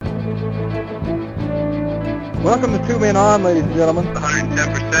Welcome to Two Men On, ladies and gentlemen.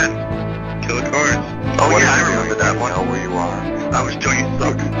 110%. Killer cards. Oh, yeah, I remember that one. Know where you are. I was doing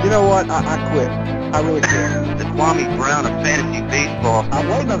suckers. You know what? I quit. I really quit. The Kwame Brown of fantasy baseball. I'm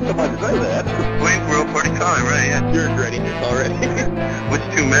waiting on somebody to say that. Waiting for a party time, right? Yeah. You're regretting this already. Which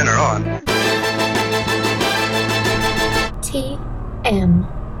two men are on?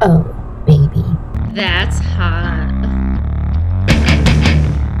 TMO, baby. That's hot.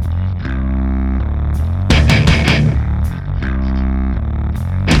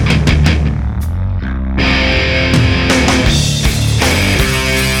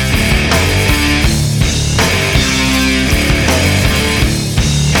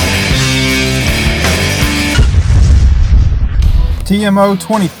 TMO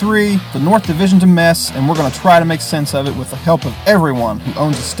 23, the North Division's a mess, and we're going to try to make sense of it with the help of everyone who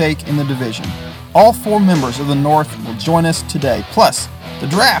owns a stake in the division. All 4 members of the North will join us today. Plus, the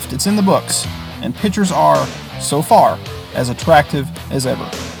draft, it's in the books, and pitchers are, so far, as attractive as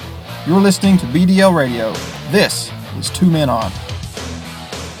ever. You're listening to BDL Radio. This is Two Men On.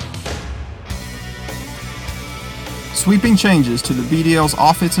 Sweeping changes to the BDL's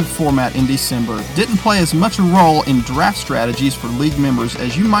offensive format in December didn't play as much a role in draft strategies for league members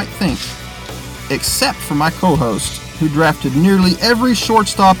as you might think, except for my co-host, who drafted nearly every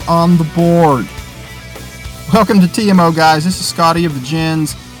shortstop on the board. Welcome to TMO, guys. This is Scotty of the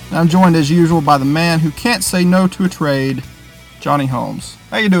Gens, and I'm joined as usual by the man who can't say no to a trade, Johnny Holmes.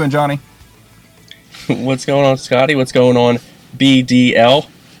 How you doing, Johnny? What's going on, Scotty? What's going on, BDL?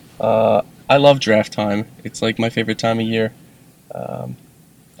 I love draft time. It's like my favorite time of year.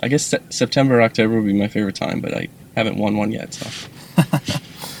 I guess September or October would be my favorite time, but I haven't won one yet. So.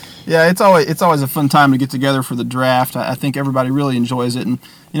 Yeah, it's always a fun time to get together for the draft. I think everybody really enjoys it, and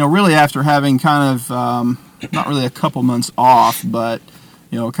really after having kind of not really a couple months off, but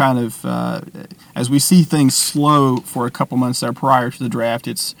kind of as we see things slow for a couple months there prior to the draft,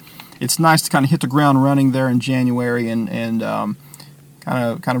 it's nice to kind of hit the ground running there in January and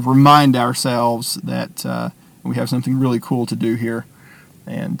kind of remind ourselves that we have something really cool to do here,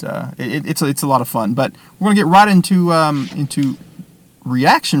 and it's a lot of fun. But we're going to get right into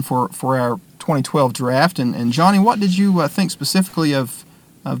reaction for our 2012 draft. And Johnny, what did you think specifically of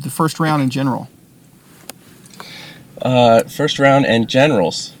the first round in general? First round and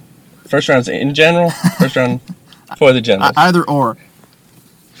generals. First round's in general. First round for the generals. Either or.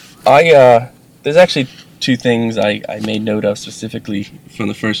 There's actually 2 things I made note of specifically from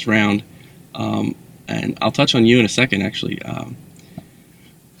the first round, and I'll touch on you in a second, actually.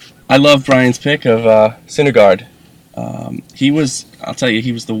 I love Brian's pick of Syndergaard. He was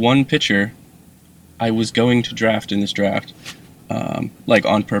the one pitcher I was going to draft in this draft, like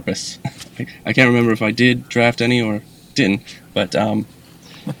on purpose. I can't remember if I did draft any or didn't, but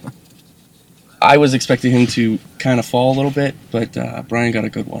I was expecting him to kind of fall a little bit, but Brian got a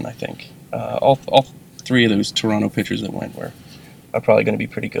good one, I think. All 3 of those Toronto pitchers that went are probably going to be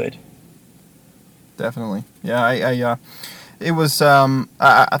pretty good. Definitely, yeah. It was.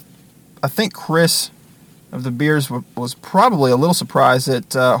 I think Chris of the Beers was probably a little surprised that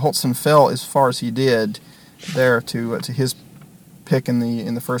Holtzman fell as far as he did there to his pick in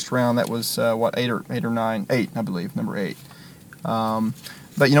the first round. That was 8 or 9, I believe, number 8. But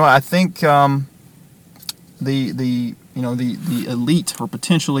I think the elite or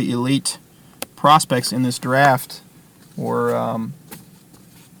potentially elite prospects in this draft were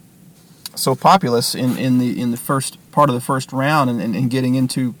so populous in the first part of the first round and getting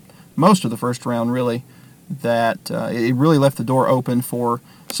into most of the first round, really, that it really left the door open for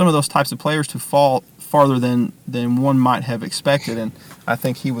some of those types of players to fall farther than one might have expected, and I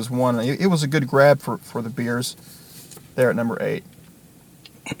think he was one. It was a good grab for the Beers there at number 8.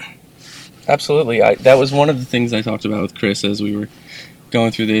 Absolutely. That was one of the things I talked about with Chris as we were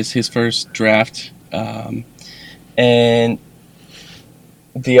going through his first draft. And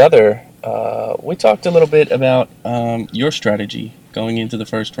the other, we talked a little bit about your strategy going into the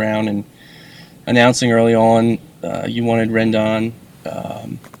first round and announcing early on you wanted Rendon,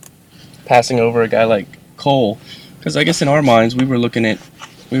 passing over a guy like Cole, because I guess in our minds we were looking at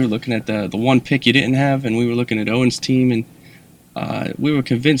the one pick you didn't have, and we were looking at Owen's team, and we were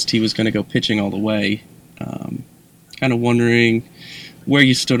convinced he was going to go pitching all the way. Kind of wondering where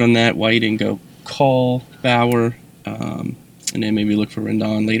you stood on that, why you didn't go Cole, Bauer, and then maybe look for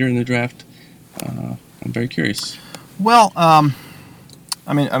Rendon later in the draft. I'm very curious. Well,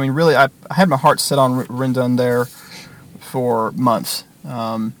 I mean, really, I had my heart set on Rendon there for months.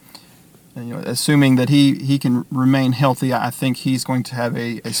 And, assuming that he can remain healthy, I think he's going to have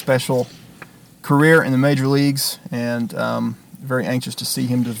a special career in the major leagues, and very anxious to see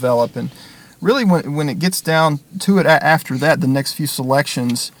him develop. And really, when it gets down to it after that, the next few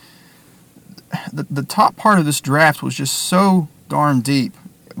selections, the top part of this draft was just so darn deep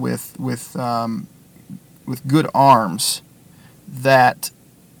with good arms that,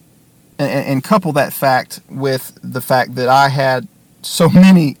 and couple that fact with the fact that I had so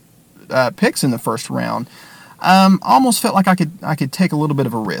many picks in the first round, almost felt like I could take a little bit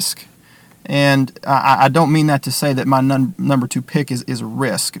of a risk. And I don't mean that to say that my number 2 pick is a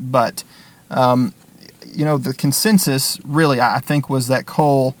risk, but the consensus really, I think, was that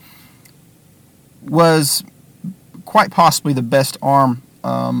Cole was quite possibly the best arm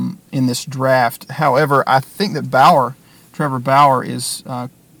in this draft. However, I think that Trevor Bauer, is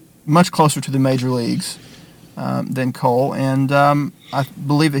much closer to the major leagues than Cole, and I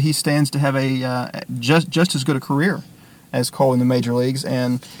believe that he stands to have a just as good a career as Cole in the major leagues.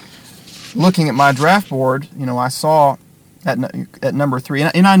 And looking at my draft board, I saw at number 3,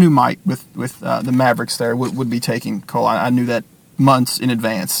 and I knew Mike with the Mavericks there would be taking Cole. I knew that months in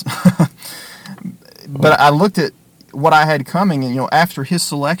advance. But I looked at what I had coming, and after his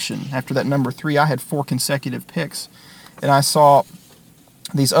selection, after that number 3, I had 4 consecutive picks, and I saw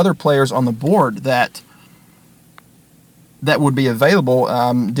these other players on the board that would be available.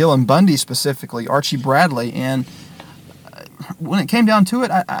 Dylan Bundy specifically, Archie Bradley, and when it came down to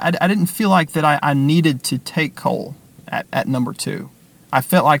it, I didn't feel like that I needed to take Cole at number 2. I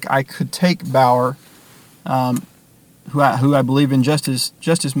felt like I could take Bauer, who I believe in just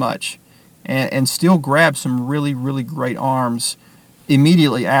as much, and still grab some really, really great arms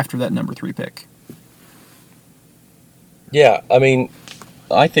immediately after that number 3 pick. Yeah, I mean,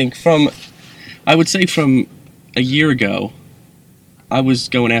 I think I would say from a year ago, I was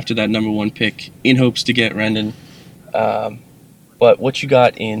going after that number 1 pick in hopes to get Rendon. But what you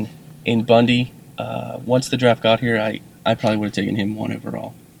got in Bundy, once the draft got here, I probably would have taken him 1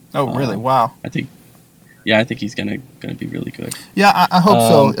 overall. Oh, really? Wow. I think he's gonna be really good. Yeah, I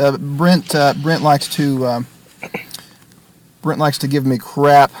hope so. Brent likes to give me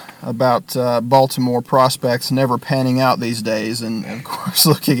crap about Baltimore prospects never panning out these days, and of course,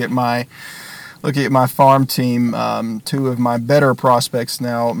 looking at my farm team, 2 of my better prospects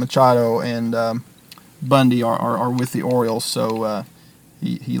now, Machado and Bundy, are with the Orioles, so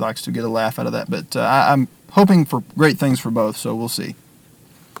he likes to get a laugh out of that. But I'm hoping for great things for both, so we'll see.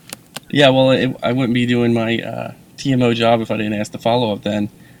 Yeah, well, I wouldn't be doing my TMO job if I didn't ask the follow-up then.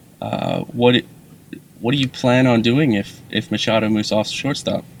 What do you plan on doing if Machado moves off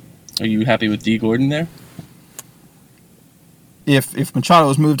shortstop? Are you happy with D. Gordon there? If Machado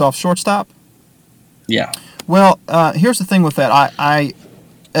is moved off shortstop? Yeah. Well, here's the thing with that. I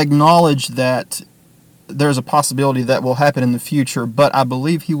acknowledge that there's a possibility that will happen in the future, but I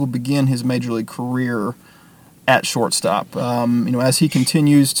believe he will begin his major league career at shortstop. As he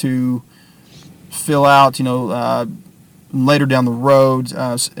continues to fill out, later down the road,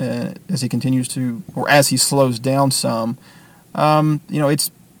 as he continues to, or as he slows down some,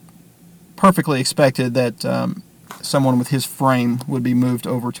 it's perfectly expected that someone with his frame would be moved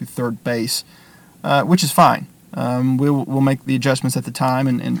over to third base, which is fine. We'll make the adjustments at the time,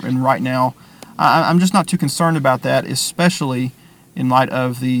 and right now, I'm just not too concerned about that, especially in light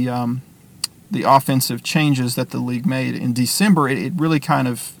of the offensive changes that the league made in December. It really kind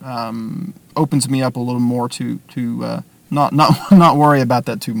of opens me up a little more to not worry about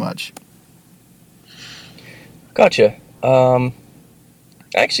that too much. Gotcha. I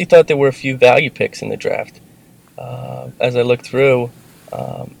actually thought there were a few value picks in the draft. As I looked through,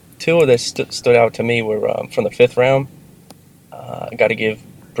 2 of this stood out to me were from the 5th round. I got to give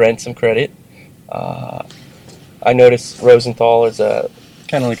Brent some credit. I noticed Rosenthal is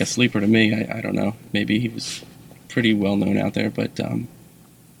kind of like a sleeper to me. I don't know. Maybe he was pretty well known out there, but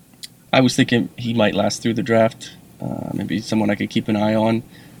I was thinking he might last through the draft. Maybe someone I could keep an eye on.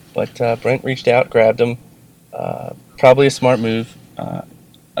 But Brent reached out, grabbed him. Probably a smart move.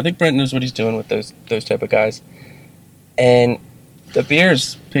 I think Brent knows what he's doing with those type of guys. And the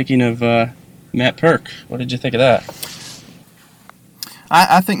Bears picking of Matt Perk. What did you think of that?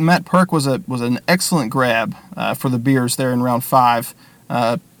 I think Matt Perk was an excellent grab for the Bears there in round 5.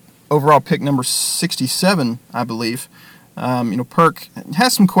 Overall pick number 67, I believe. Perk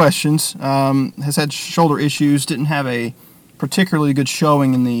has some questions. Has had shoulder issues. Didn't have a particularly good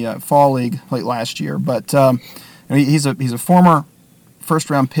showing in the fall league late last year. But he's a former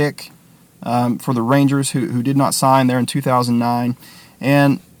first-round pick for the Rangers who did not sign there in 2009.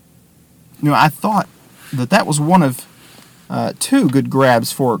 And I thought that was one of 2 good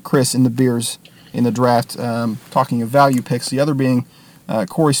grabs for Chris in the Bears in the draft, talking of value picks, the other being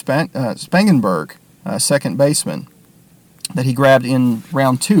Corey Spangenberg, second baseman. that he grabbed in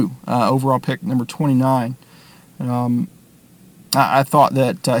round 2, overall pick number 29. I thought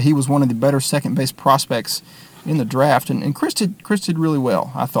that he was one of the better second base prospects in the draft, and Chris did really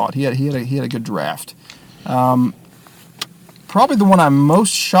well. I thought he had a good draft. Probably the one I'm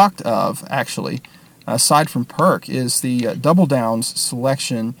most shocked of, actually, aside from Perk, is the Double Downs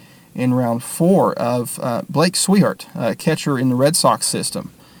selection in round 4 of Blake Swihart, catcher in the Red Sox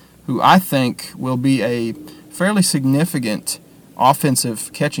system, who I think will be a fairly significant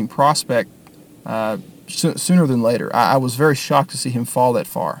offensive catching prospect sooner than later. I was very shocked to see him fall that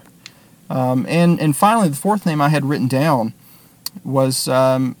far. And finally, the fourth name I had written down was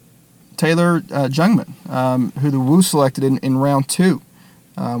Taylor Jungmann, who the Woo selected in round 2.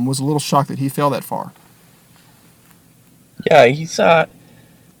 Was a little shocked that he fell that far. Yeah, he's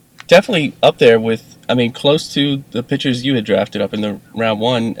definitely up there with, close to the pitchers you had drafted up in the round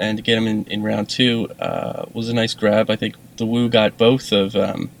 1, and to get him in round 2 was a nice grab. I think the Woo got both of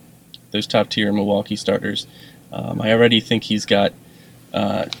those top-tier Milwaukee starters. I already think he's got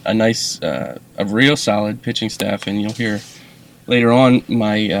a nice, a real solid pitching staff, and you'll hear later on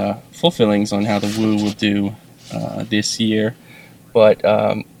my full feelings on how the Woo will do this year. But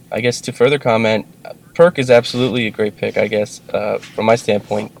I guess to further comment, Perk is absolutely a great pick, I guess, from my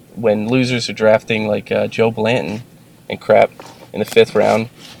standpoint. When losers are drafting like Joe Blanton and crap in the 5th round,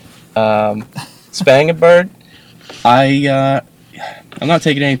 Spangenberg, I'm not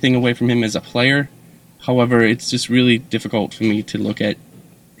taking anything away from him as a player. However, it's just really difficult for me to look at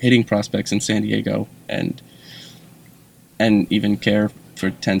hitting prospects in San Diego and even care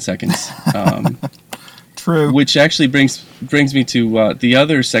for 10 seconds. True. Which actually brings me to the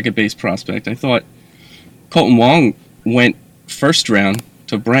other second base prospect. I thought Colton Wong went first round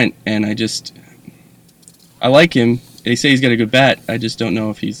to Brent, and I like him. They say he's got a good bat. I just don't know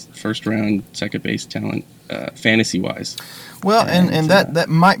if he's first round second base talent, fantasy wise. Well, and that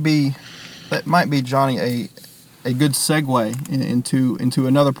might be Johnny a good segue into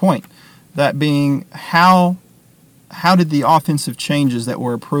another point. That being how did the offensive changes that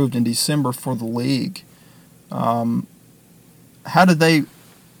were approved in December for the league, how did they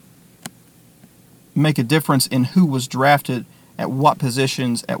make a difference in who was drafted at what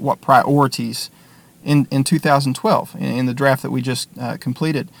positions, at what priorities in 2012, in the draft that we just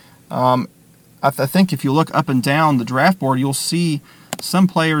completed? I think if you look up and down the draft board, you'll see some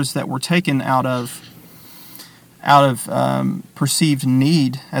players that were taken out of perceived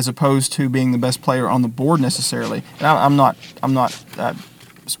need, as opposed to being the best player on the board necessarily. And I'm not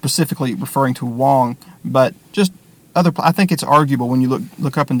specifically referring to Wong, but just other. I think it's arguable when you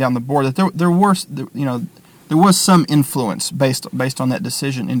look up and down the board that there was some influence based on that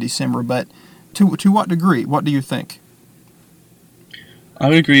decision in December. But to what degree? What do you think? I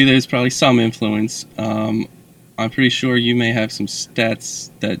would agree there's probably some influence. I'm pretty sure you may have some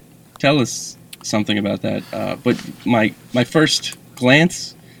stats that tell us something about that. But my first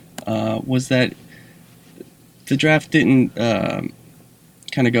glance was that the draft didn't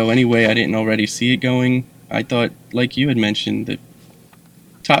kind of go any way I didn't already see it going. I thought, like you had mentioned, the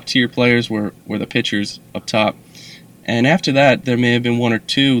top-tier players were the pitchers up top. And after that, there may have been one or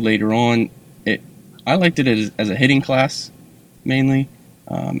two later on. I liked it as a hitting class, mainly.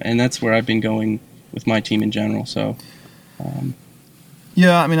 And that's where I've been going with my team in general. So,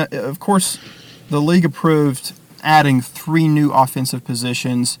 yeah, of course, the league approved adding 3 new offensive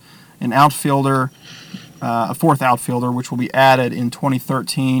positions, an outfielder, a 4th outfielder, which will be added in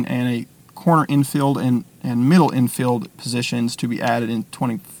 2013, and a corner infield and middle infield positions to be added in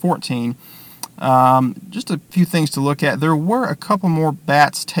 2014. Just a few things to look at. There were a couple more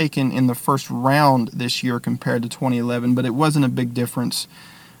bats taken in the first round this year compared to 2011, but it wasn't a big difference.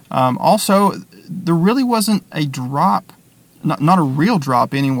 Also, there really wasn't a drop, not a real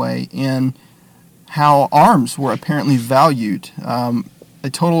drop anyway, in how arms were apparently valued. A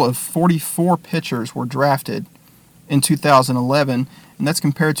total of 44 pitchers were drafted in 2011, and that's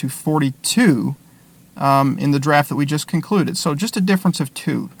compared to 42 in the draft that we just concluded. So just a difference of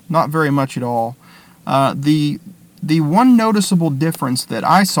 2, not very much at all. The one noticeable difference that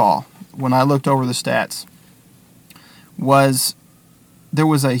I saw when I looked over the stats was there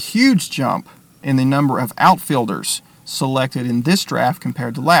was a huge jump in the number of outfielders selected in this draft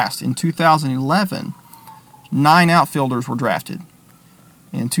compared to last. In 2011, 9 outfielders were drafted.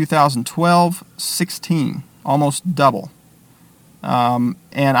 In 2012, 16, almost double. And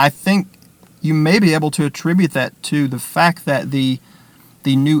I think you may be able to attribute that to the fact that the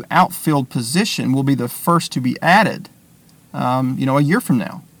new outfield position will be the first to be added, a year from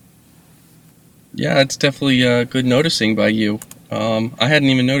now. Yeah, it's definitely good noticing by you. I hadn't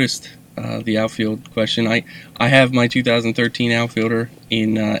even noticed the outfield question. I have my 2013 outfielder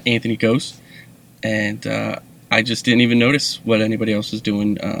in Anthony Gose, and I just didn't even notice what anybody else was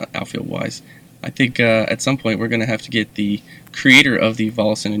doing outfield-wise. I think at some point we're going to have to get the creator of the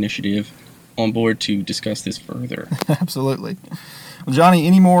Volleson Initiative on board to discuss this further. Absolutely. Well, Johnny,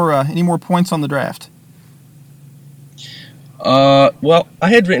 any more points on the draft? Well, I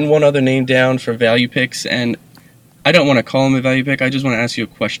had written one other name down for value picks, and I don't want to call him a value pick. I just want to ask you a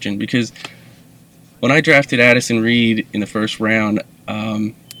question, because when I drafted Addison Reed in the first round,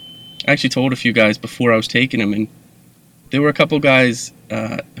 I actually told a few guys before I was taking him, and there were a couple guys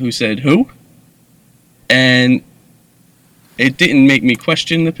who said, "Who?" And it didn't make me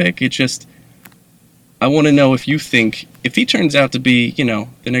question the pick. It just, I want to know if you think, if he turns out to be, the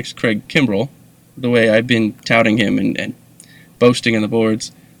next Craig Kimbrell, the way I've been touting him and boasting on the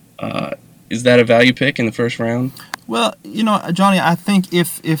boards, is that a value pick in the first round? Well, Johnny, I think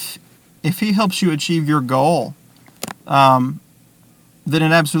if he helps you achieve your goal, then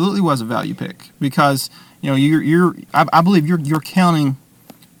it absolutely was a value pick, because I believe you're counting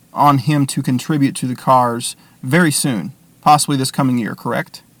on him to contribute to the Cars very soon, possibly this coming year.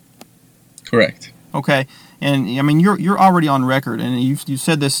 Correct? Correct. Okay, and I mean you're already on record, and you've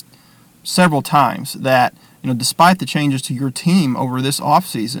said this several times, that despite the changes to your team over this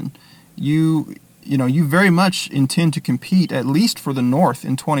offseason, you very much intend to compete at least for the North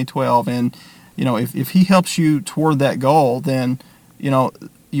in 2012, and if he helps you toward that goal, then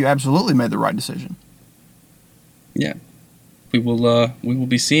you absolutely made the right decision. Yeah, we will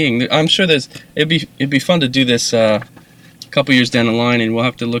be seeing. I'm sure it'd be fun to do this a couple years down the line, and we'll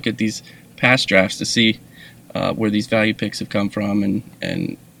have to look at these past drafts to see where these value picks have come from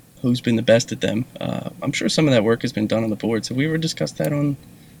and who's been the best at them. I'm sure some of that work has been done on the boards. Have we ever discussed that on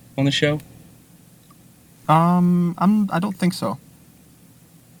the show? I don't think so.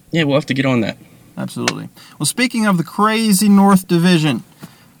 Yeah, we'll have to get on that. Absolutely. Well, speaking of the crazy North Division,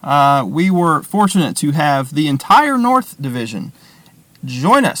 we were fortunate to have the entire North Division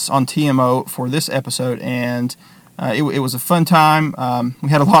join us on TMO for this episode, and it was a fun time. We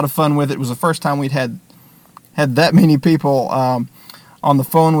had a lot of fun with it. It was the first time we'd had that many people on the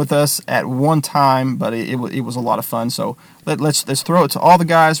phone with us at one time, but it was a lot of fun. So let's throw it to all the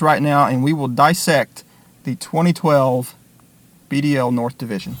guys right now, and we will dissect the 2012 BDL North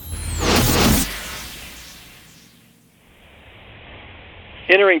Division.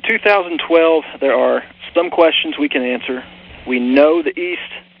 Entering 2012, there are some questions we can answer. We know the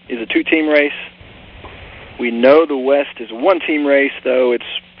East is a two-team race. We know the West is a one-team race, though it's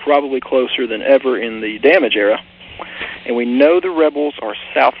probably closer than ever in the damage era. And we know the Rebels are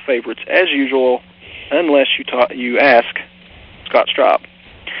South favorites, as usual, unless you ask Scott Straub.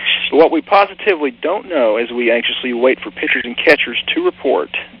 But what we positively don't know, as we anxiously wait for pitchers and catchers to report,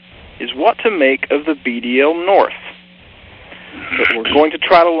 is what to make of the BDL North. But we're going to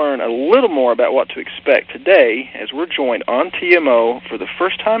try to learn a little more about what to expect today, as we're joined on TMO for the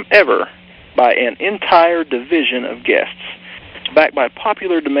first time ever by an entire division of guests. Backed by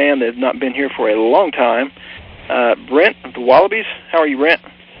popular demand, they've not been here for a long time. Brent of the Wallabies. How are you, Brent?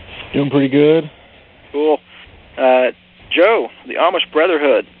 Doing pretty good. Cool. Joe, the Amish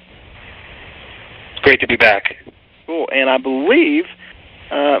Brotherhood. It's great to be back. Cool. And I believe,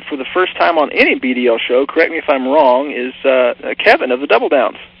 for the first time on any BDL show, correct me if I'm wrong, is Kevin of the Double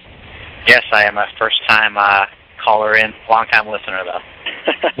Downs. Yes, I am a first-time caller in, long-time listener, though.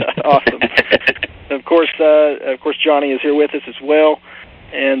 Awesome. Of course, Johnny is here with us as well.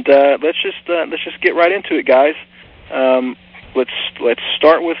 And let's just get right into it, guys. Let's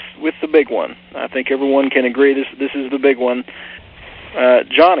start with the big one. I think everyone can agree this is the big one.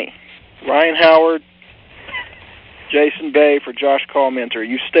 Johnny, Ryan Howard, Jason Bay for Josh Callmentor.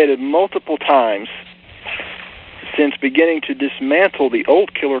 You stated multiple times since beginning to dismantle the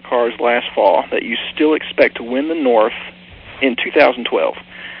old killer cars last fall that you still expect to win the North in 2012.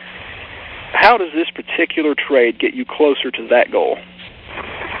 How does this particular trade get you closer to that goal?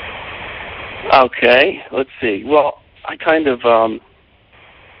 Okay, let's see. Well, I kind of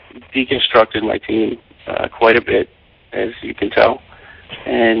deconstructed my team quite a bit, as you can tell,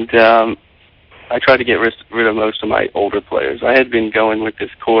 and I tried to get rid of most of my older players. I had been going with this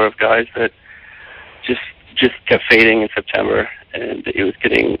core of guys that just kept fading in September, and it was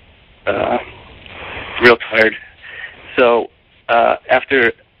getting real tired. So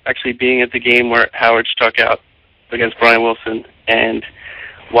after actually being at the game where Howard struck out against Brian Wilson and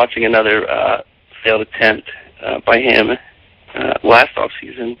watching another failed attempt by him last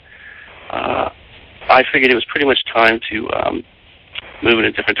offseason, I figured it was pretty much time to move in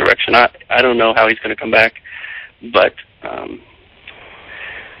a different direction. I don't know how he's going to come back, but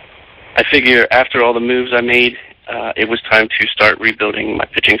I figure after all the moves I made, it was time to start rebuilding my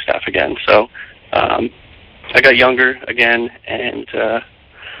pitching staff again. So I got younger again, and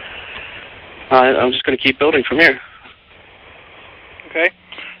I'm just going to keep building from here. Okay.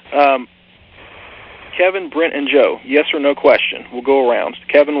 Kevin, Brent, and Joe, yes or no question. We'll go around.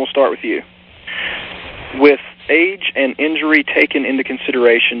 Kevin, we'll start with you. With age and injury taken into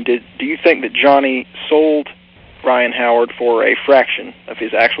consideration, do you think that Johnny sold Ryan Howard for a fraction of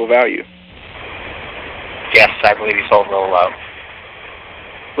his actual value? Yes, I believe he sold real low.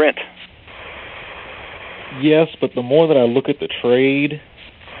 Brent? Yes, but the more that I look at the trade,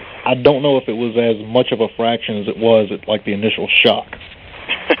 I don't know if it was as much of a fraction as it was at like the initial shock.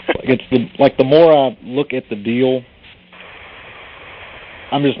 The more I look at the deal,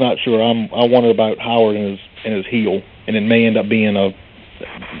 I'm just not sure. I wonder about Howard and his heel, and it may end up being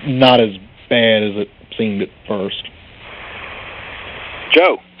not as bad as it seemed at first.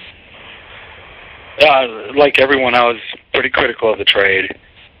 Joe? Like everyone, I was pretty critical of the trade.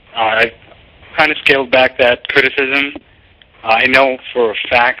 I kind of scaled back that criticism. I know for a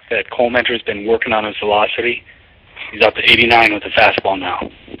fact that Cole Mentor's been working on his velocity. He's up to 89 with the fastball now.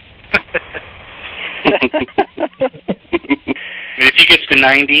 If he gets to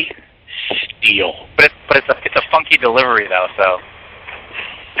 90, steal. But it's a funky delivery though, so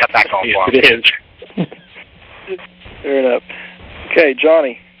got that going for him. It is. Fair enough. Okay,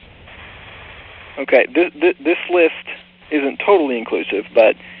 Johnny. Okay, this list isn't totally inclusive,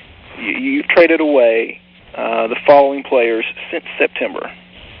 but you've traded away the following players since September: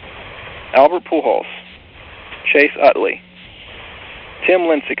 Albert Pujols, Chase Utley, Tim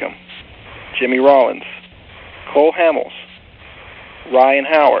Lincecum, Jimmy Rollins, Cole Hamels, Ryan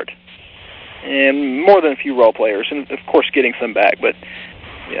Howard, and more than a few role players, and of course getting some back. But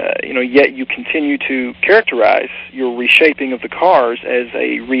yet you continue to characterize your reshaping of the cars as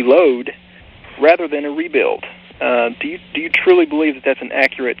a reload rather than a rebuild. Do you truly believe that that's an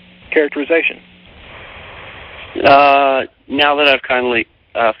accurate characterization? Now that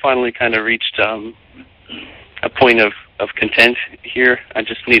I've finally kind of reached a point of content here, I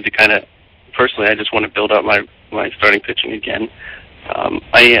just need to kind of, personally, I just want to build up my starting pitching again.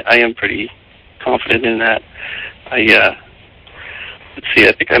 I am pretty confident in that. Let's see,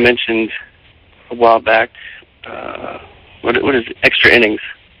 I think I mentioned a while back, what is it, extra innings,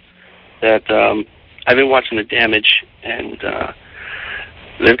 that I've been watching the Damage, and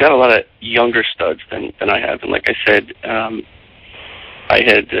they've got a lot of younger studs than I have. And like I said, I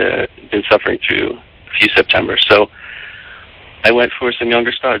had been suffering through a few Septembers, so I went for some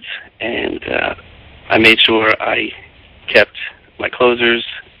younger studs, and I made sure I kept my closers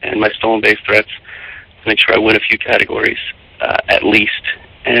and my stolen base threats to make sure I win a few categories at least.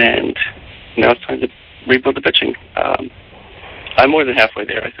 And now it's time to rebuild the pitching. I'm more than halfway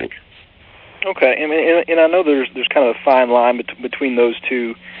there, I think. Okay, and I know there's kind of a fine line between those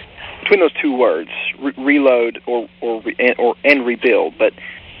two words, reload and rebuild. But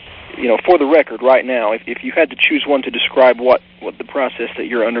for the record, right now, if you had to choose one to describe what the process that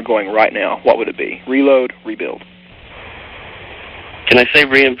you're undergoing right now, what would it be? Reload, rebuild. Can I say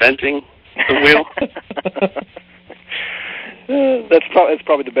reinventing the wheel? That's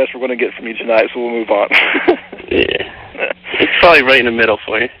probably the best we're going to get from you tonight, so we'll move on. Yeah, it's probably right in the middle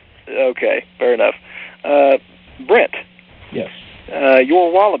for you. Okay, fair enough. Brent. Yes.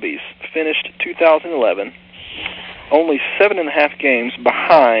 Your Wallabies finished 2011 only 7.5 games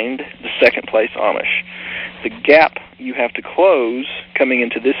behind the second-place Amish. The gap you have to close coming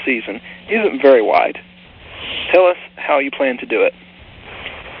into this season isn't very wide. Tell us how you plan to do it.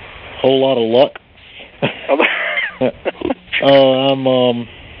 Whole lot of luck.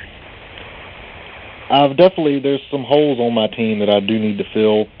 I've definitely, there's some holes on my team that I do need to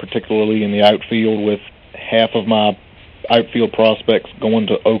fill, particularly in the outfield, with half of my outfield prospects going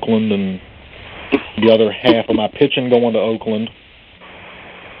to Oakland and the other half of my pitching going to Oakland.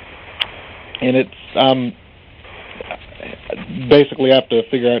 And it's basically I have to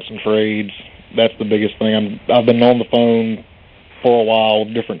figure out some trades. That's the biggest thing. I've been on the phone for a while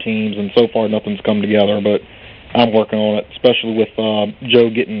with different teams, and so far nothing's come together, but I'm working on it, especially with Joe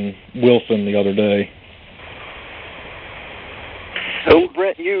getting Wilson the other day. So,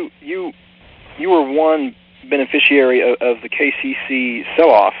 Brent, you were one beneficiary of the KCC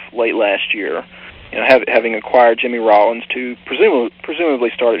sell-off late last year, having acquired Jimmy Rollins to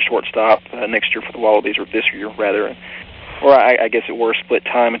presumably start at shortstop next year for the Wallabies, or this year rather, or I guess it were split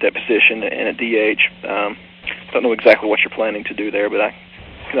time at that position and at DH. Don't know exactly what you're planning to do there, but I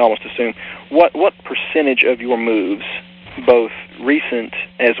can almost assume. What percentage of your moves, both recent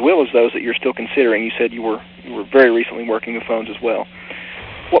as well as those that you're still considering, you said you were very recently working the phones as well,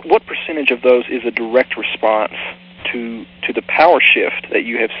 what percentage of those is a direct response to the power shift that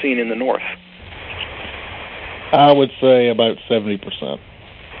you have seen in the North? I would say about 70%.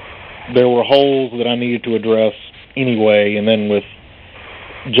 There were holes that I needed to address anyway, and then with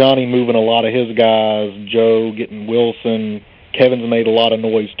Johnny moving a lot of his guys, Joe getting Wilson, Kevin's made a lot of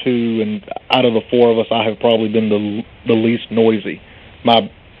noise too, and out of the four of us, I have probably been the least noisy.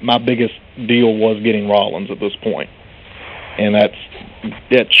 My biggest deal was getting Rollins at this point, and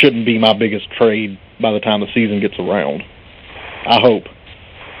that shouldn't be my biggest trade by the time the season gets around. I hope.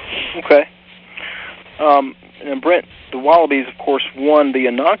 Okay. And Brent, the Wallabies, of course, won the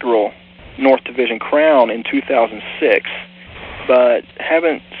inaugural North Division crown in 2006, but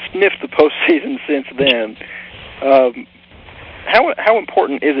haven't sniffed the postseason since then. How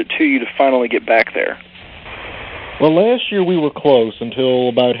important is it to you to finally get back there? Well, last year we were close until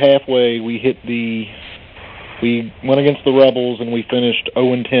about halfway. We went against the Rebels and we finished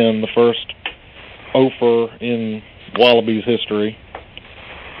 0-10, the first OFER in Wallabies history.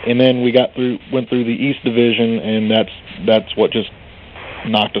 And then we went through the East Division, and that's what just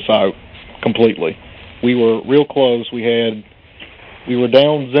knocked us out completely. We were real close. We were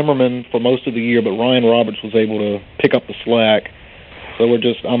down Zimmerman for most of the year, but Ryan Roberts was able to pick up the slack. So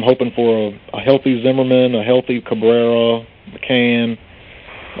I'm hoping for a healthy Zimmerman, a healthy Cabrera, McCann,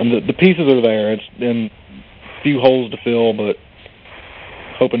 and the pieces are there. It's been a few holes to fill, but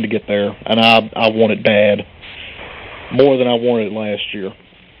hoping to get there. And I want it bad, more than I wanted it last year.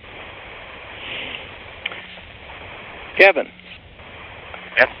 Kevin,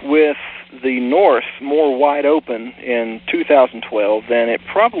 Yep. With the North more wide open in 2012 than it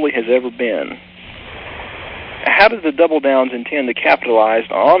probably has ever been, how does the Double Downs intend to capitalize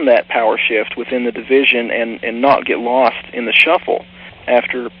on that power shift within the division and not get lost in the shuffle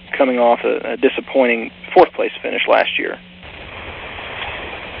after coming off a disappointing fourth-place finish last year?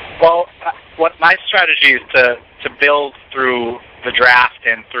 Well, what my strategy is to build through the draft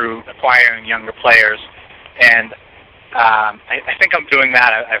and through acquiring younger players, and I think I'm doing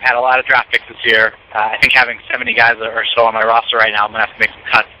that. I've had a lot of draft picks this year. I think having 70 guys or so on my roster right now, I'm going to have to make some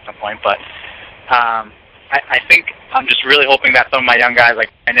cuts at some point. But I think I'm just really hoping that some of my young guys like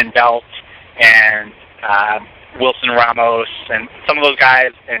Brandon Belt and Wilson Ramos and some of those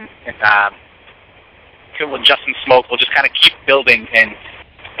guys and Justin Smoke will just kind of keep building and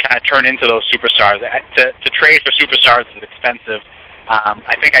kind of turn into those superstars. To trade for superstars is expensive.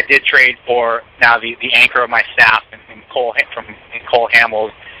 I think I did trade for now the anchor of my staff in Cole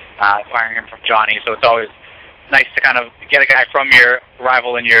Hamels, acquiring him from Johnny. So it's always nice to kind of get a guy from your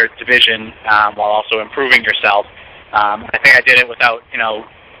rival in your division while also improving yourself. I think I did it without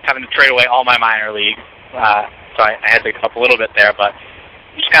having to trade away all my minor league. So I had to give up a little bit there, but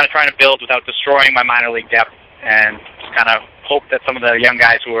just kind of trying to build without destroying my minor league depth, and just kind of hope that some of the young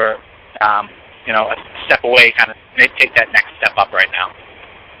guys who are a step away kind of take that next step up right now.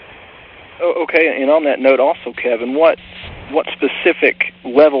 Oh, okay, and on that note also, Kevin, what specific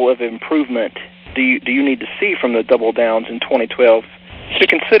level of improvement do you need to see from the Double Downs in 2012 to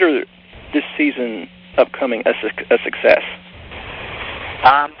consider this season upcoming a success?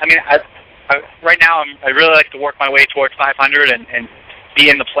 Right now I really like to work my way towards 500 and be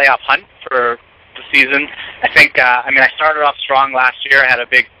in the playoff hunt for the season. I think, I started off strong last year. I had a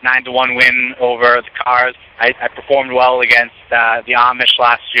big 9-1 win over the Cars. I performed well against the Amish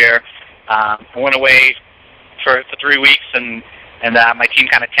last year. I went away for 3 weeks, and my team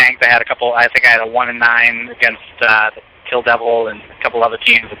kind of tanked. I think I had a 1-9 against the Kill Devil and a couple other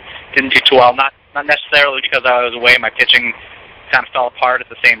teams that didn't do too well. Not necessarily because I was away. My pitching kind of fell apart at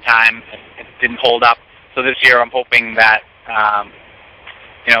the same time. It didn't hold up. So this year I'm hoping that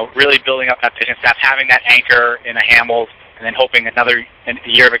really building up that pitching staff, having that anchor in a Hamels, and then hoping another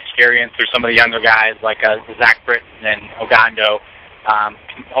year of experience through some of the younger guys like Zach Britton and Ogando.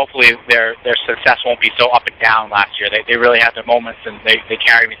 Hopefully their success won't be so up and down last year. They really had their moments, and they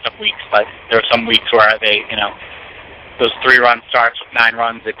carried me some weeks, but there were some weeks where those 3-run starts with 9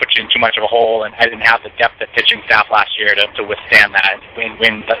 runs, they put you in too much of a hole, and I didn't have the depth at pitching staff last year to withstand that and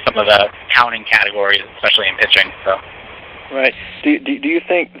win some of the counting categories, especially in pitching. So. Right. Do you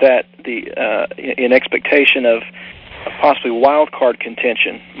think that in expectation of possibly wild card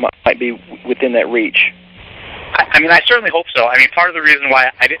contention might be within that reach? I certainly hope so. Part of the reason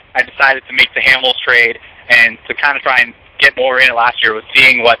why I decided to make the Hamels trade and to kind of try and get more in it last year was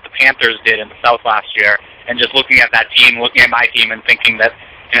seeing what the Panthers did in the South last year, and just looking at that team, looking at my team, and thinking that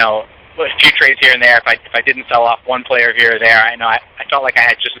a few trades here and there. If I didn't sell off one player here or there, I felt like I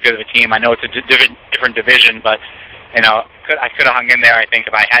had just as good of a team. I know it's a different division, but I could have hung in there, I think,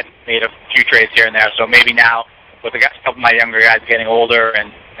 if I hadn't made a few trades here and there. So maybe now, with a couple of my younger guys getting older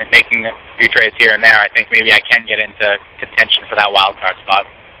and and making a few trades here and there, I think maybe I can get into contention for that wild card spot.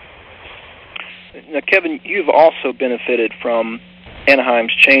 Now, Kevin, you've also benefited from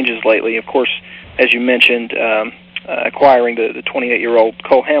Anaheim's changes lately. Of course, as you mentioned, acquiring the 28-year-old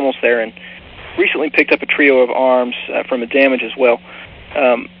Cole Hamels there, and recently picked up a trio of arms from a damage as well.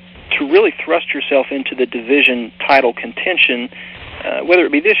 To really thrust yourself into the division title contention, whether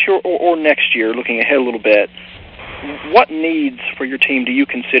it be this year or next year, looking ahead a little bit, what needs for your team do you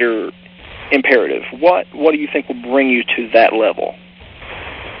consider imperative? What do you think will bring you to that level?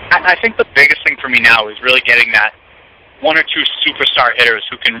 I think the biggest thing for me now is really getting that one or two superstar hitters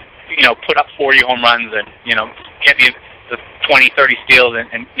who can, put up 40 home runs and, get the 20, 30 steals.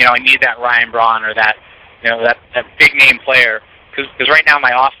 And I need that Ryan Braun or that, that big name player. Because right now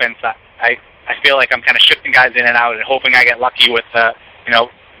my offense, I feel like I'm kind of shifting guys in and out and hoping I get lucky with,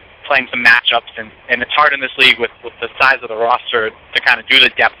 playing some matchups. And it's hard in this league with the size of the roster to kind of do the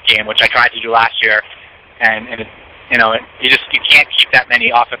depth game, which I tried to do last year. And it's, you can't keep that many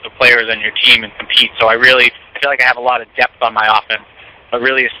offensive players on your team and compete. So I feel like I have a lot of depth on my offense, but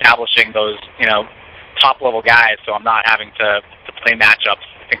really establishing those, top-level guys so I'm not having to play matchups,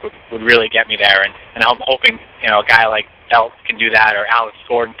 I think would really get me there. And I'm hoping, a guy like Belt can do that, or Alex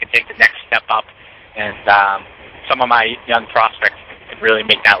Gordon can take the next step up. And some of my young prospects could really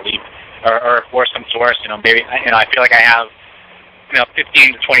make that leap. Or if worse comes to worse, maybe, I feel like I have,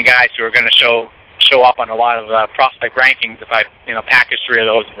 15 to 20 guys who are going to show up on a lot of prospect rankings. If I, package 3 of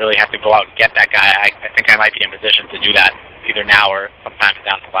those and really have to go out and get that guy, I think I might be in position to do that either now or sometime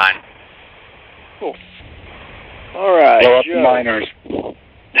down the line. Cool. All right. Blow up the minors.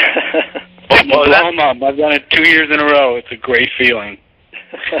 Blow them up. I've done it 2 years in a row. It's a great feeling.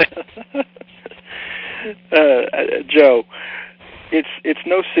 Joe, it's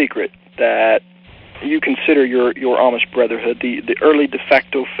no secret that you consider your Amish Brotherhood the early de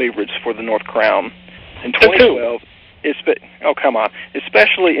facto favorites for the North Crown in 2012. Oh, come on.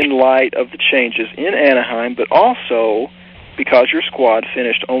 Especially in light of the changes in Anaheim, but also because your squad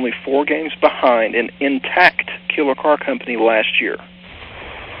finished only 4 games behind an intact Killer Car Company last year.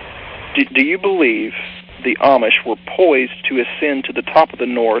 Do you believe the Amish were poised to ascend to the top of the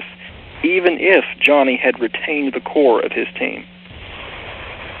North, even if Johnny had retained the core of his team?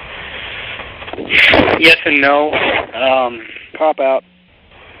 Yes and no. Cop out.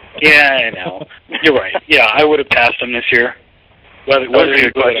 Yeah, I know. You're right. Yeah, I would have passed him this year. Whether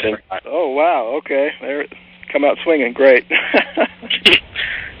your question. Oh, wow. Okay. There, come out swinging. Great.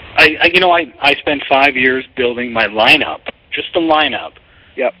 I spent 5 years building my lineup, just the lineup,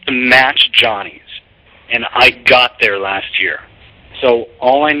 to match Johnny's. And I got there last year. So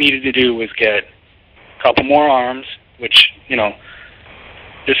all I needed to do was get a couple more arms, which,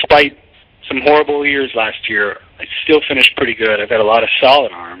 despite some horrible years last year, I still finished pretty good. I've had a lot of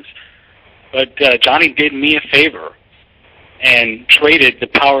solid arms. But Johnny did me a favor and traded the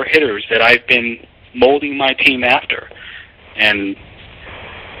power hitters that I've been molding my team after. And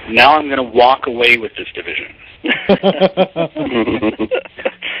now I'm going to walk away with this division.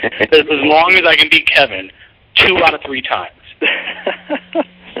 As long as I can beat Kevin 2 out of 3 times.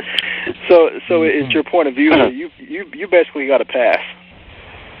 So it's your point of view that you basically got a pass.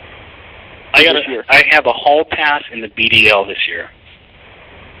 I have a hall pass in the BDL this year.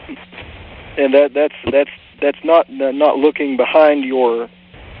 And that's not looking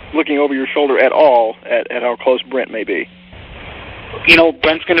looking over your shoulder at all at how close Brent may be.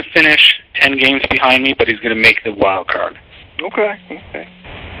 Brent's going to finish 10 games behind me, but he's going to make the wild card. Okay.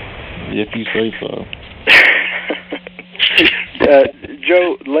 If you say so.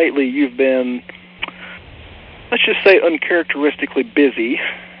 Joe, lately you've been, let's just say, uncharacteristically busy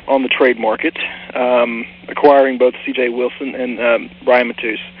on the trade market, acquiring both C.J. Wilson and Brian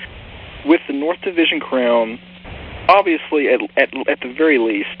Matus. With the North Division crown, obviously at the very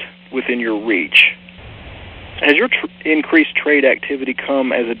least within your reach, has your increased trade activity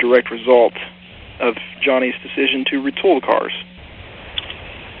come as a direct result of Johnny's decision to retool the cars?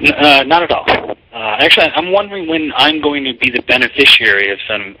 Not at all. Actually, I'm wondering when I'm going to be the beneficiary of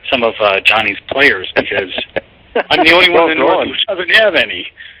some of Johnny's players, because I'm the only one in the North who doesn't have any.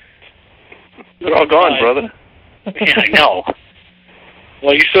 They're all gone, brother. Yeah, I know.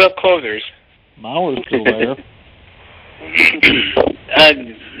 Well, you still have closers. Mine was still there.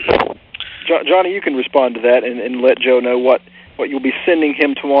 Johnny, you can respond to that and let Joe know what you'll be sending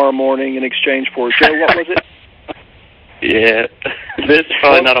him tomorrow morning in exchange for. Joe, what was it? Yeah, there's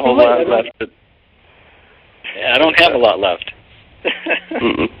probably not a whole lot left. Yeah, I don't have a lot left.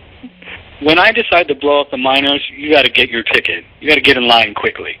 When I decide to blow up the minors, you got to get your ticket. You got to get in line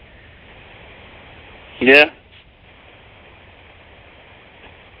quickly. Yeah.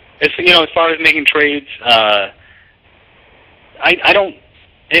 as far as making trades, I don't.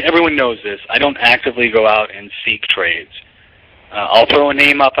 Everyone knows this. I don't actively go out and seek trades. I'll throw a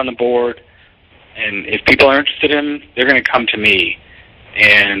name up on the board, and if people are interested in him, they're going to come to me.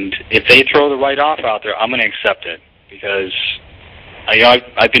 And if they throw the right offer out there, I'm going to accept it because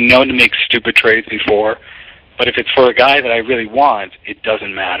I've been known to make stupid trades before. But if it's for a guy that I really want, it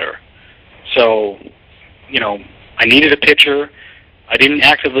doesn't matter. So, I needed a pitcher. I didn't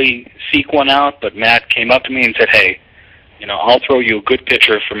actively seek one out, but Matt came up to me and said, hey, I'll throw you a good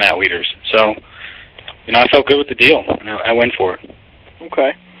pitcher for Matt Wieters. So, I felt good with the deal, and I went for it.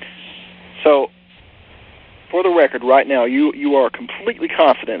 Okay. So, for the record, right now, you are completely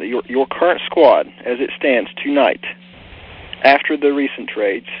confident that your current squad, as it stands tonight, after the recent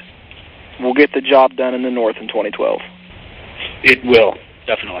trades, will get the job done in the North in 2012. It will,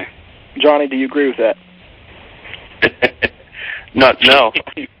 definitely. Johnny, do you agree with that? No.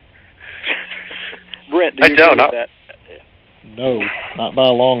 Brent, do you agree with that? No, not by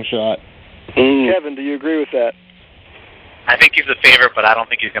a long shot. Kevin, do you agree with that? I think he's a favorite, but I don't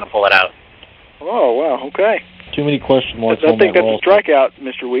think he's going to pull it out. Oh, wow, okay. Too many question marks I on think that that's roster. a strikeout,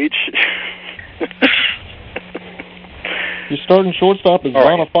 Mr. Weech. Your starting shortstop is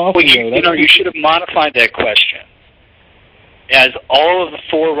Bonifacio. Well, you should have modified that question. As all of the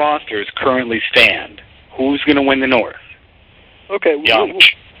four rosters currently stand, who's going to win the North? Okay,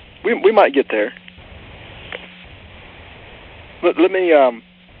 we might get there. Let me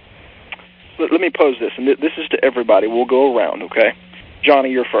pose this, and this is to everybody. We'll go around, okay? Johnny,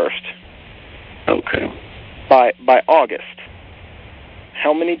 you're first. Okay. By August,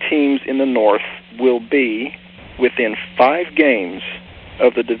 how many teams in the North will be within 5 games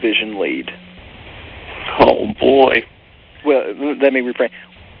of the division lead? Oh, boy. Well, let me rephrase.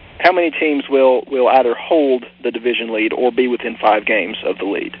 How many teams will either hold the division lead or be within 5 games of the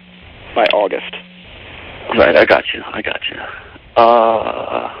lead by August? Right, I got you.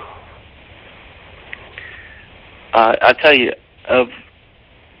 I tell you, of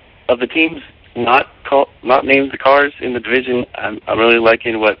the teams not named the Cars in the division, I'm really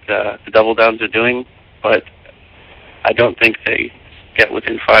liking what the Double Downs are doing, but I don't think they get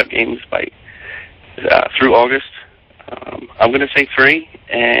within 5 games by through August. I'm going to say 3,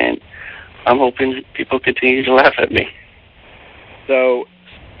 and I'm hoping people continue to laugh at me. So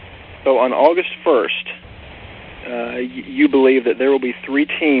on August 1st, you believe that there will be 3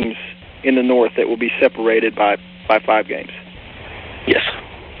 teams in the North that will be separated by 5 games? Yes.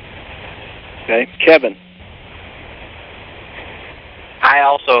 Okay. Kevin? I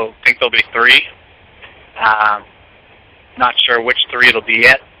also think there'll be 3. Not sure which 3 it'll be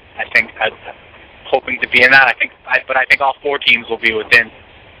yet. I'm hoping to be in that. But I think all 4 teams will be within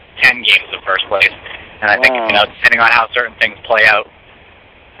 10 games of first place. And I think, depending on how certain things play out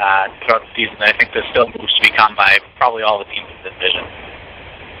throughout the season, I think there's still moves to be come by probably all the teams in the division.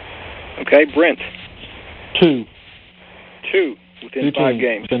 Okay, Brent. 2. 2 within 5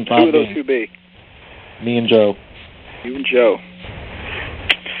 games. Within 5 Who would those games. 2 be? Me and Joe. You and Joe.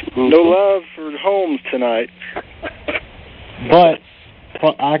 No love for Holmes tonight. But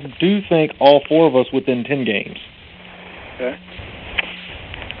I do think all 4 of us within 10 games. Okay.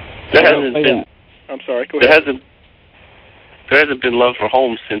 There hasn't been. I'm sorry. Go ahead. There hasn't been love for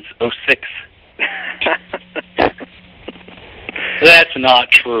Holmes since '06. That's not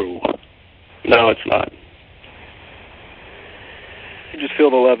true. No, it's not. You just feel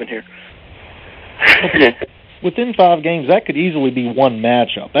the love in here. Within 5 games, that could easily be one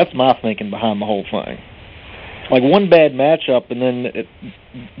matchup. That's my thinking behind the whole thing. Like one bad matchup, and then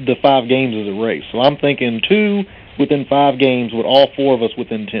the 5 games is a race. So I'm thinking 2 within 5 games with all 4 of us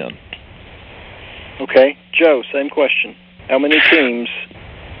within 10. Okay. Joe, same question. How many teams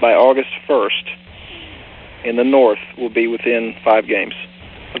by August 1st in the North will be within 5 games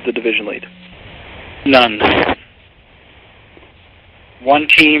of the division lead? None. 1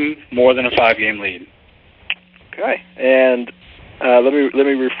 team more than a 5-game lead. Okay. And let me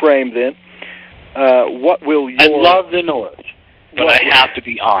reframe then. What will your... I love the North, but I have to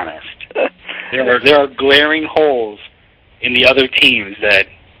be honest. There are glaring holes in the other teams that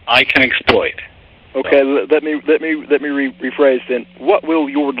I can exploit. Okay, let me rephrase then. What will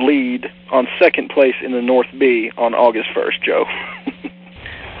your lead on second place in the North be on August 1st, Joe?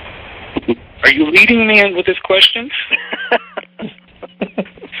 Are you leading me in with this question?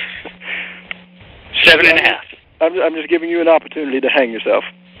 7.5. I'm just giving you an opportunity to hang yourself.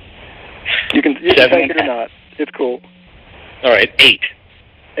 You can take it or not. It's cool. All right, 8.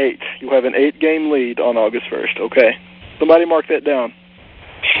 8. You have an 8-game lead on August 1st. Okay. Somebody mark that down.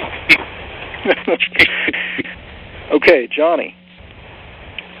 Okay, Johnny.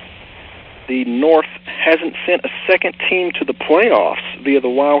 The North hasn't sent a second team to the playoffs via the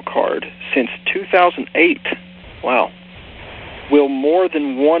wild card since 2008. Wow. Will more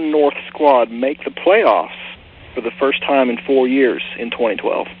than one North squad make the playoffs for the first time in 4 years in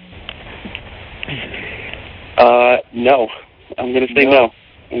 2012? No. I'm going to say no.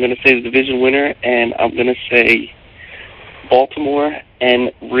 I'm going to say the division winner, and I'm going to say Baltimore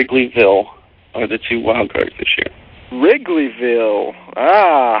and Wrigleyville are the two wild cards this year. Wrigleyville.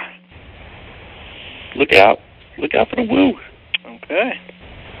 Look out. Look out for the Woo. Okay.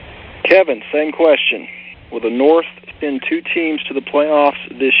 Kevin, same question. Will the North send two teams to the playoffs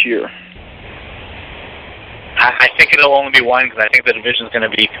this year? I think it'll only be one because I think the division's going to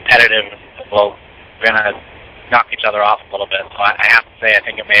be competitive. Well, we're going to knock each other off a little bit. So I have to say I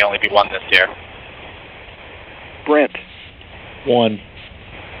think it may only be one this year. Brent. One.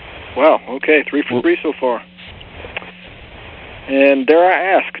 Wow, okay, 3 for 3 so far. And dare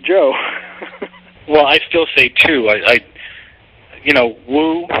I ask, Joe? Well, I still say two.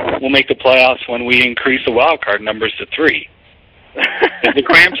 Woo will make the playoffs when we increase the wild card numbers to 3. The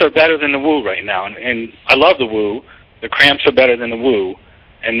Cramps are better than the Woo right now, and I love the Woo. The Cramps are better than the Woo,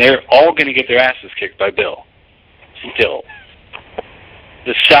 and they're all going to get their asses kicked by Bill. Still.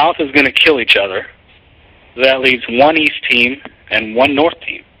 The South is going to kill each other. That leaves one East team and one North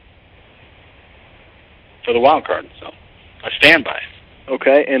team for the wild card. So I stand by it.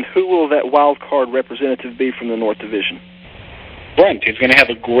 Okay, and who will that wild card representative be from the North Division? Brent. He's going to have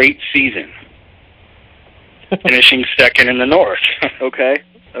a great season, finishing second in the North. Okay,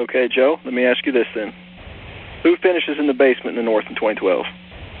 Joe, let me ask you this then. Who finishes in the basement in the North in 2012?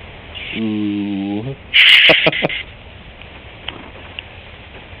 Ooh.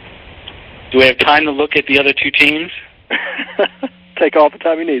 Do we have time to look at the other two teams? Take all the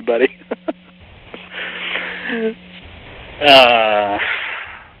time you need, buddy. I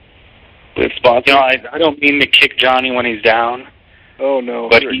don't mean to kick Johnny when he's down. Oh, no.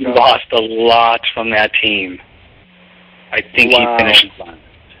 But he lost a lot from that team. I think he finishes on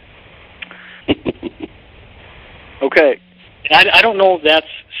it. Okay. I don't know if that's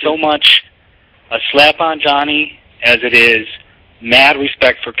so much a slap on Johnny as it is mad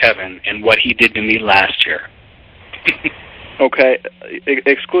respect for Kevin and what he did to me last year. Okay,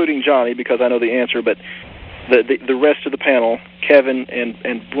 excluding Johnny because I know the answer, but the rest of the panel, Kevin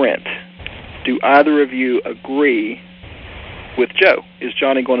and Brent, do either of you agree with Joe? Is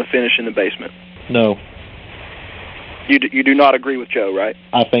Johnny going to finish in the basement? No. You do not agree with Joe, right?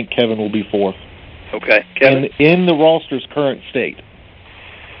 I think Kevin will be fourth. Okay, Kevin? In the roster's current state.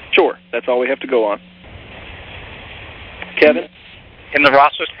 Sure, that's all we have to go on. Kevin? In the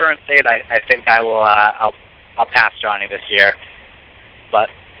roster's current state, I think I will. I'll pass Johnny this year, but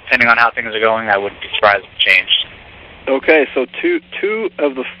depending on how things are going, I wouldn't be surprised if it changed. Okay, so two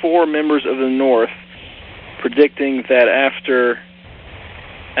of the 4 members of the North predicting that after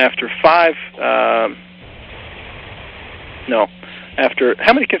 5. After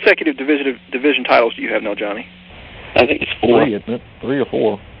how many consecutive division titles do you have now, Johnny? I think it's 4. 3, isn't it? 3 or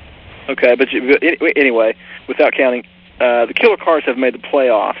 4. Okay, but anyway, without counting, the Killer Cars have made the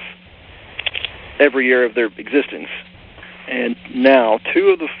playoffs every year of their existence. And now 2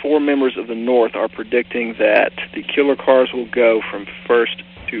 of the 4 members of the North are predicting that the Killer Cars will go from first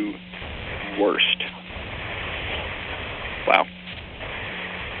to worst. Wow.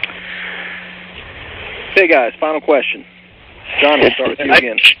 Hey, guys, final question. Johnny, I'll start with you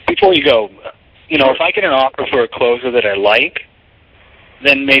again. Before you go, if I get an offer for a closer that I like,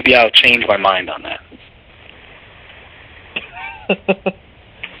 then maybe I'll change my mind on that.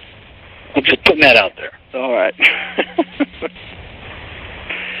 I'm just putting that out there. All right.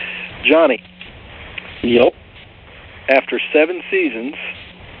 Johnny. Yep. After 7 seasons,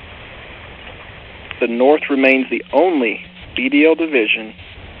 the North remains the only BDL division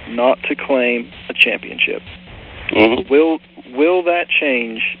not to claim a championship. Mm-hmm. Will that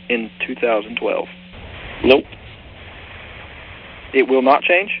change in 2012? Nope. It will not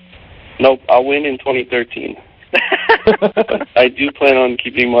change? Nope. I'll win in 2013. But I do plan on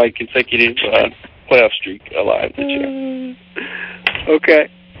keeping my consecutive playoff streak alive this year. Okay.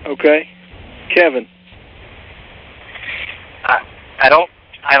 Kevin. I don't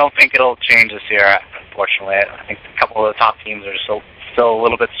think it'll change this year. Unfortunately, I think a couple of the top teams are still a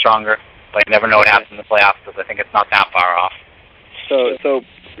little bit stronger. But you never know what happens in the playoffs because I think it's not that far off. So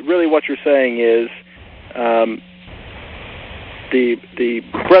really, what you're saying is, the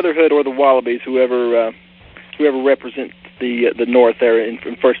Brotherhood or the Wallabies, whoever represents the North there in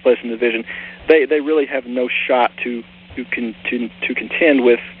first place in the division, they really have no shot to contend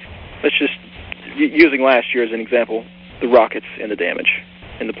with. Let's just using last year as an example, the Rockets and the Damage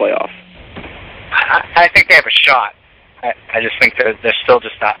in the playoffs. I think they have a shot. I just think they're still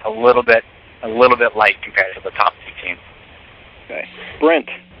just not a little bit light compared to the top two teams. Okay, Brent.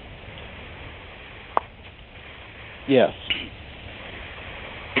 Yes.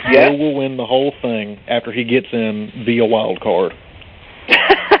 Yeah? Joe will win the whole thing after he gets in via wild card.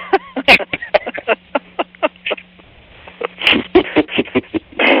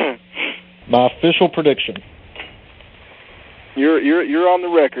 My official prediction. You're on the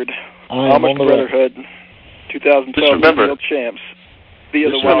record. I am on the record. Brotherhood, 2012 BDL champs via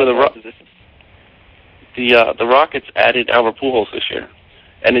the wild card position. The Rockets added Albert Pujols this year,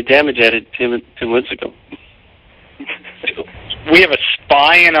 and the Damage added Tim Lincecum. We have a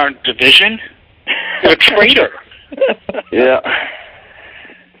spy in our division? A traitor. Yeah.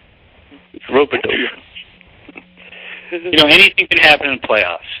 It's rope-a-dope. Anything can happen in the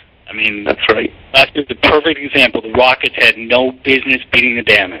playoffs. I mean, that's right. Last year's a perfect example. The Rockets had no business beating the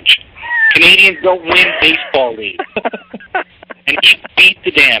Damage. Canadians don't win baseball leagues. And he beat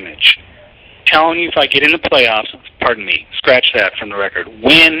the Damage. Telling you, if I get in the playoffs, pardon me, scratch that from the record.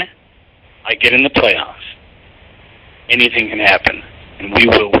 When I get in the playoffs, anything can happen, and we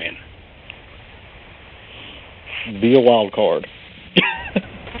will win. Be a wild card.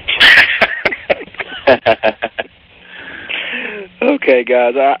 Okay,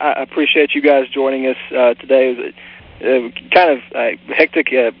 guys, I appreciate you guys joining us today. It was kind of hectic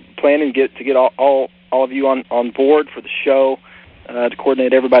planning to get all of you on board for the show, to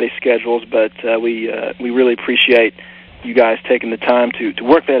coordinate everybody's schedules, but we really appreciate you guys taking the time to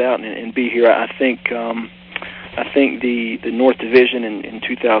work that out and be here. I think the North Division in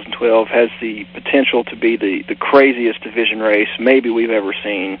 2012 has the potential to be the craziest division race maybe we've ever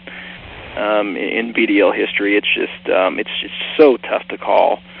seen in BDL history. It's just so tough to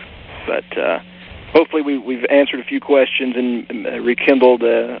call, but hopefully we've answered a few questions and rekindled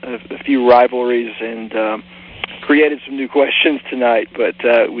a few rivalries and created some new questions tonight. But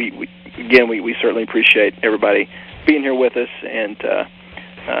we certainly appreciate everybody being here with us, and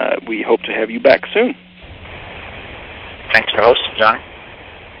we hope to have you back soon. Thanks for hosting, Johnny.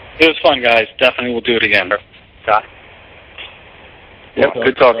 It was fun, guys. Definitely we'll do it again. Scott? Yep,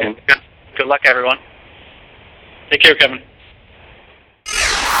 good talking. Good luck, everyone. Take care, Kevin.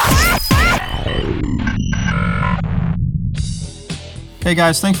 Hey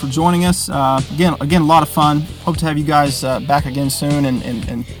guys, thanks for joining us. Again, a lot of fun. Hope to have you guys back again soon.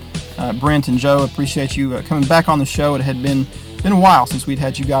 And Brent and Joe, appreciate you coming back on the show. It had been a while since we'd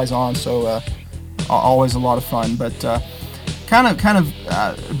had you guys on, so always a lot of fun. But kind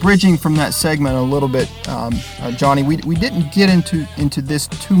of bridging from that segment a little bit, Johnny, we didn't get into this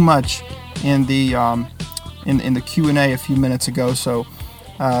too much in the Q&A a few minutes ago, so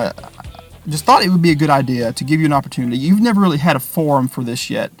just thought it would be a good idea to give you an opportunity. You've never really had a forum for this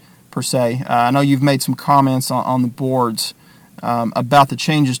yet, per se. I know you've made some comments on the boards about the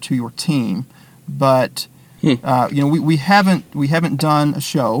changes to your team, but we haven't done a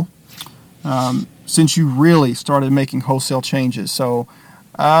show since you really started making wholesale changes. So,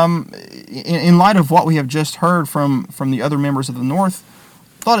 in light of what we have just heard from the other members of the North,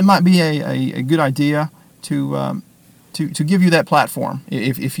 thought it might be a good idea to give you that platform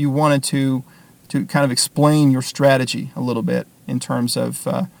if you wanted to kind of explain your strategy a little bit in terms of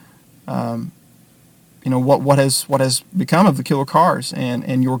what has become of the Killer Cars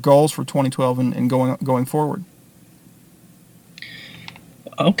and your goals for 2012 and going forward.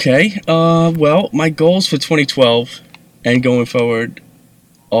 Okay. Well, my goals for 2012 and going forward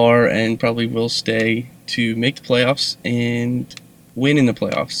are and probably will stay to make the playoffs and win in the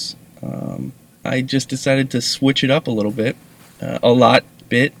playoffs. I just decided to switch it up a little bit,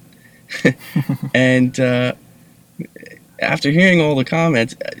 and after hearing all the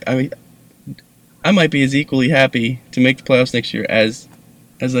comments, I mean, I might be as equally happy to make the playoffs next year as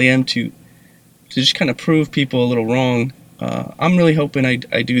I am to just kind of prove people a little wrong. I'm really hoping I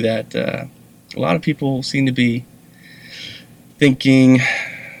do that. A lot of people seem to be thinking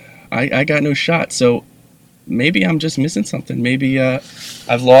I got no shot, so maybe I'm just missing something. Maybe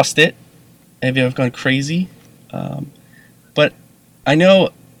I've lost it. Maybe I've gone crazy. But I know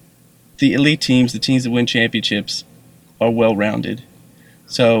the elite teams, the teams that win championships, are well-rounded.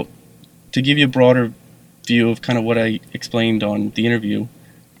 So to give you a broader view of kind of what I explained on the interview,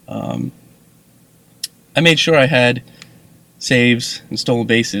 I made sure I had saves and stolen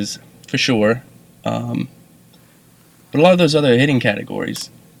bases for sure. But a lot of those other hitting categories,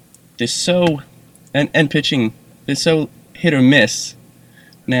 they're so, and pitching, they're so hit or miss.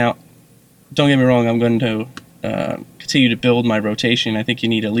 Now, don't get me wrong, I'm going to continue to build my rotation. I think you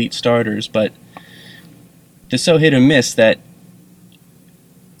need elite starters, but they're so hit or miss that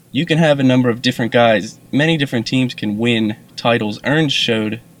you can have a number of different guys. Many different teams can win titles. Earns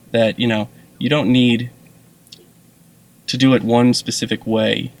showed that, you don't need to do it one specific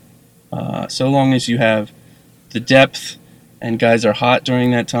way. So long as you have the depth and guys are hot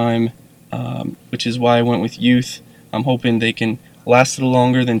during that time, which is why I went with youth. I'm hoping they can last a little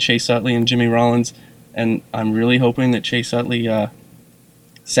longer than Chase Utley and Jimmy Rollins, and I'm really hoping that Chase Utley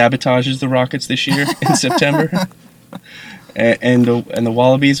sabotages the Rockets this year in September, and the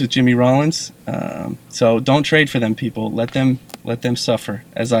Wallabies with Jimmy Rollins. So don't trade for them, people. Let them suffer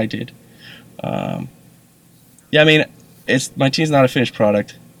as I did. My team's not a finished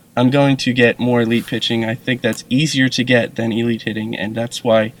product. I'm going to get more elite pitching. I think that's easier to get than elite hitting, and that's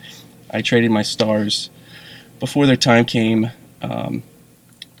why I traded my stars before their time came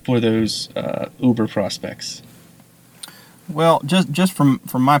for those uber prospects. Well, just from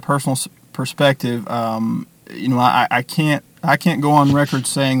my personal perspective, I can't go on record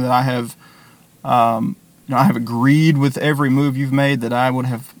saying that I have agreed with every move you've made, that I would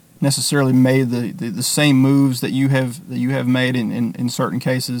have necessarily made the same moves that you have made in certain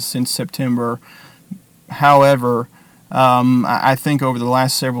cases since September. However, I think over the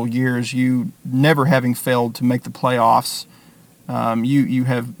last several years, you never having failed to make the playoffs, you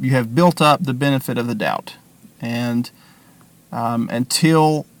have built up the benefit of the doubt, and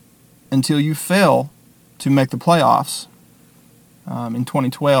until you fail to make the playoffs in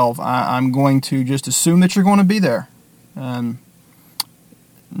 2012, I'm going to just assume that you're going to be there.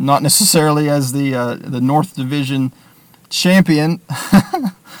 Not necessarily as the North Division champion,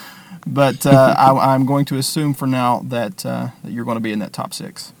 but I'm going to assume for now that you're going to be in that top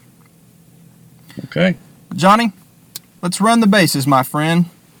 6. Okay. Johnny, let's run the bases, my friend.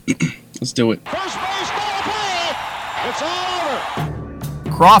 Let's do it. First base, ball play. It's all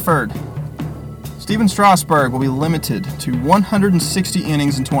over. Crawford. Steven Strasburg will be limited to 160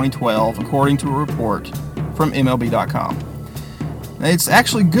 innings in 2012, according to a report from MLB.com. It's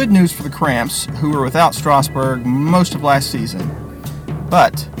actually good news for the Cramps, who were without Strasburg most of last season.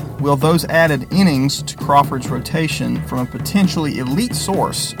 But will those added innings to Crawford's rotation from a potentially elite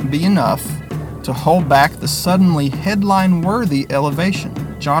source be enough to hold back the suddenly headline-worthy elevation?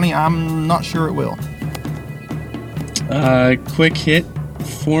 Johnny, I'm not sure it will. Quick hit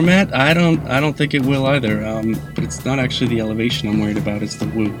format, I don't think it will either. But it's not actually the elevation I'm worried about, it's the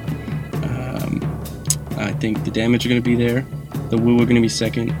woo. I think the damage are going to be there. The woo are going to be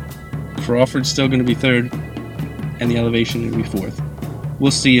second. Crawford's still going to be third. And the elevation will be fourth.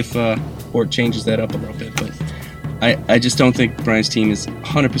 We'll see if Hort changes that up a little bit. But I just don't think Brian's team is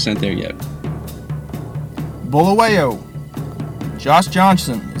 100% there yet. Bulawayo. Josh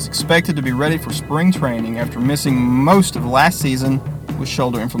Johnson is expected to be ready for spring training after missing most of last season with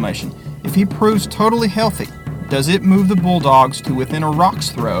shoulder inflammation. If he proves totally healthy, does it move the Bulldogs to within a rock's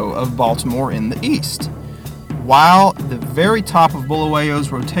throw of Baltimore in the East? While the very top of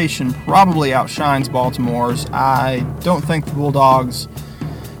Bulawayo's rotation probably outshines Baltimore's, I don't think the Bulldogs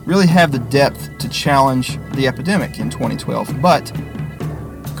really have the depth to challenge the epidemic in 2012. But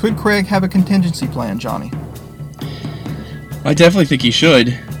could Craig have a contingency plan, Johnny? I definitely think he should.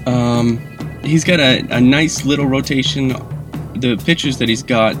 He's got a nice little rotation. The pitchers that he's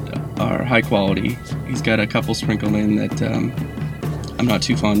got are high quality. He's got a couple sprinkled in that I'm not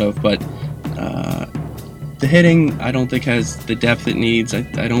too fond of, but the hitting, I don't think has the depth it needs. I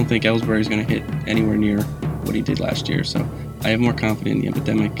don't think Ellsbury's going to hit anywhere near what he did last year, so I have more confidence in the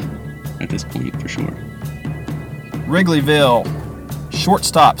epidemic at this point for sure. Wrigleyville.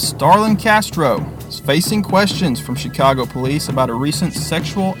 Shortstop Starlin Castro is facing questions from Chicago police about a recent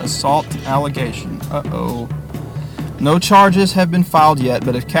sexual assault allegation. Uh-oh. No charges have been filed yet,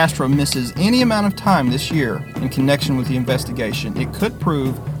 but if Castro misses any amount of time this year in connection with the investigation, it could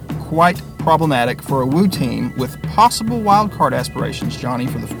prove quite problematic for a Woo team with possible wildcard aspirations, Johnny,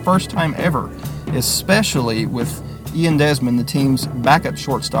 for the first time ever, especially with Ian Desmond, the team's backup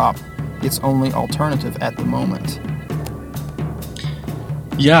shortstop, its only alternative at the moment.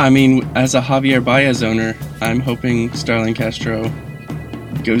 Yeah, I mean, as a Javier Baez owner, I'm hoping Starlin Castro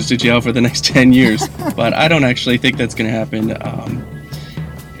goes to jail for the next 10 years, but I don't actually think that's going to happen.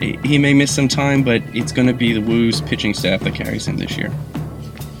 He may miss some time, but it's going to be the Woo's pitching staff that carries him this year.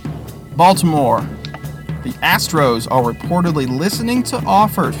 Baltimore. The Astros are reportedly listening to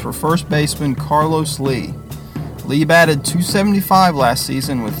offers for first baseman Carlos Lee. Lee batted .275 last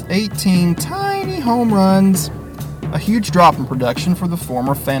season with 18 tiny home runs, a huge drop in production for the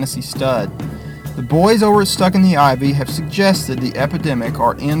former fantasy stud. The boys over at Stuck in the Ivy have suggested the epidemic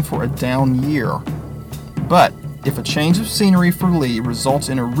are in for a down year. But if a change of scenery for Lee results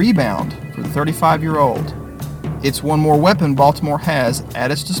in a rebound for the 35-year-old, it's one more weapon Baltimore has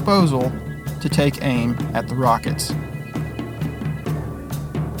at its disposal to take aim at the Rockets.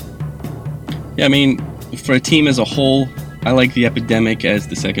 Yeah, I mean, for a team as a whole, I like the Epidemic as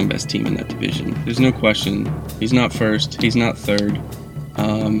the second best team in that division. There's no question. He's not first. He's not third.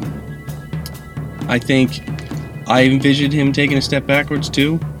 I think I envisioned him taking a step backwards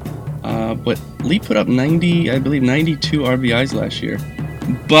too. But Lee put up 92 RBIs last year.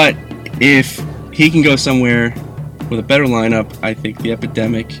 But if he can go somewhere with a better lineup, I think the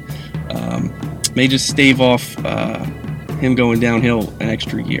Epidemic may just stave off him going downhill an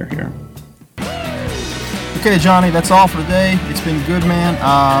extra year here. Okay, Johnny, that's all for today. It's been good, man.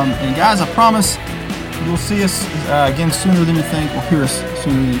 And guys, I promise you'll see us again sooner than you think, or hear us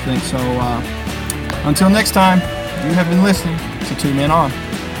sooner than you think. So until next time, you have been listening to Two Men On.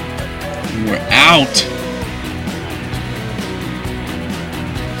 We're out.